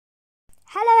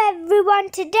Hello everyone,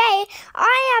 today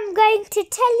I am going to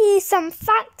tell you some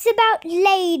facts about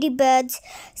ladybirds.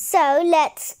 So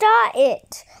let's start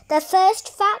it. The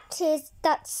first fact is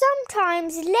that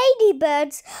sometimes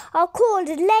ladybirds are called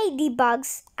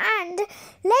ladybugs, and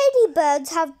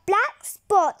ladybirds have black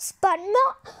spots, but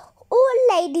not all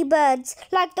ladybirds.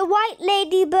 Like the white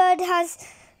ladybird has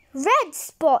red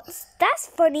spots, that's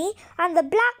funny, and the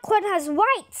black one has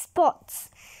white spots.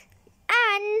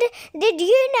 And did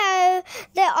you know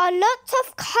there are lots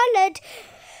of coloured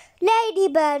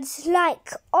ladybirds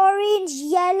like orange,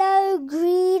 yellow,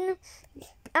 green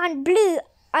and blue,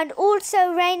 and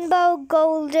also rainbow,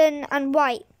 golden and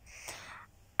white.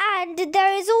 And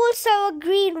there is also a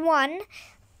green one,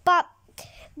 but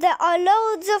there are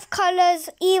loads of colours,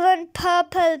 even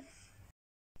purple.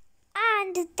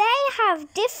 And they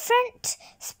have different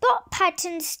spot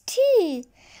patterns too,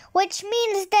 which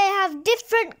means they have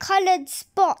different coloured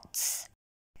spots.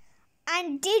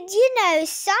 And did you know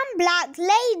some black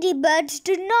ladybirds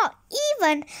do not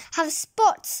even have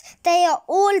spots? They are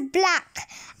all black.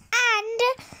 And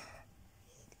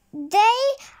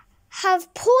they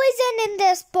have poison in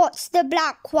their spots, the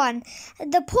black one.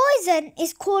 The poison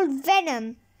is called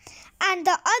venom. And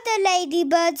the other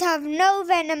ladybirds have no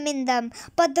venom in them,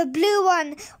 but the blue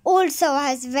one also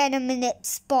has venom in its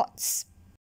spots.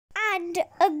 And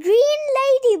a green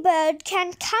ladybird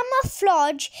can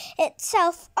camouflage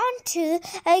itself onto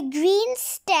a green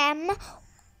stem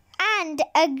and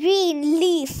a green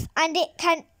leaf, and it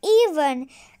can even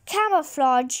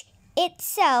camouflage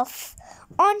itself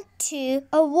onto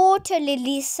a water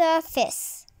lily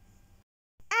surface.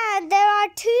 And there are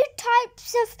two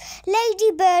types of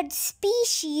ladybird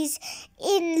species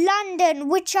in London,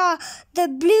 which are the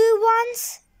blue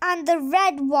ones and the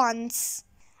red ones.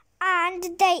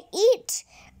 And they eat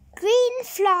green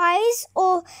flies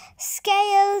or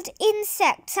scaled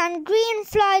insects. And green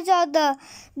flies are the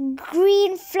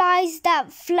green flies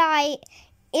that fly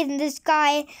in the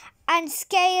sky, and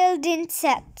scaled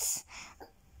insects.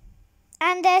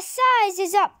 And their size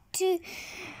is up to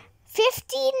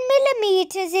 15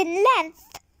 millimeters in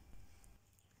length.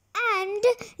 And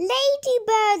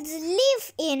ladybirds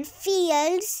live in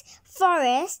fields,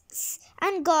 forests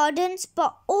and gardens,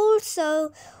 but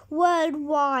also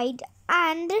worldwide.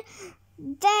 And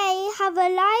they have a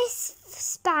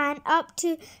lifespan up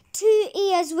to 2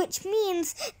 years, which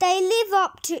means they live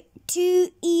up to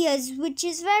 2 years, which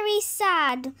is very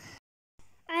sad.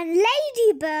 And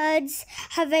ladybirds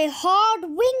have a hard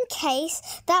wing case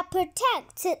that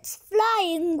protects its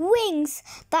flying wings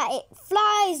that it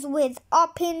flies with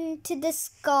up into the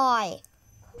sky.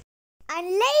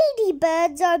 And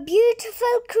ladybirds are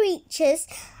beautiful creatures,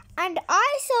 and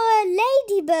I saw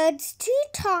ladybirds 2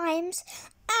 times,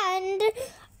 and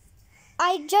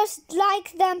I just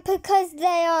like them because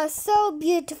they are so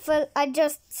beautiful. I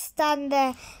just stand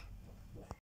there.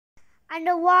 And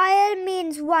a while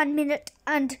means 1 minute,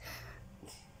 and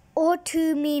or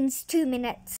 2 means 2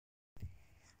 minutes.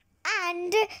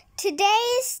 And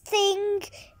today's thing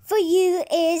for you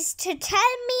is to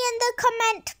tell me in the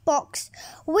comment box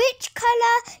which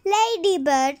colour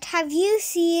ladybird have you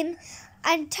seen,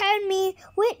 and tell me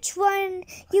which one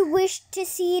you wish to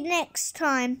see next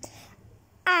time.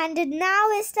 And now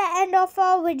is the end of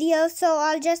our video, so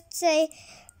I'll just say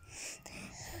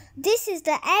this is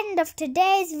the end of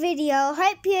today's video.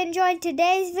 Hope you enjoyed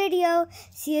today's video.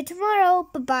 See you tomorrow.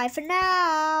 Bye-bye for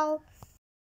now.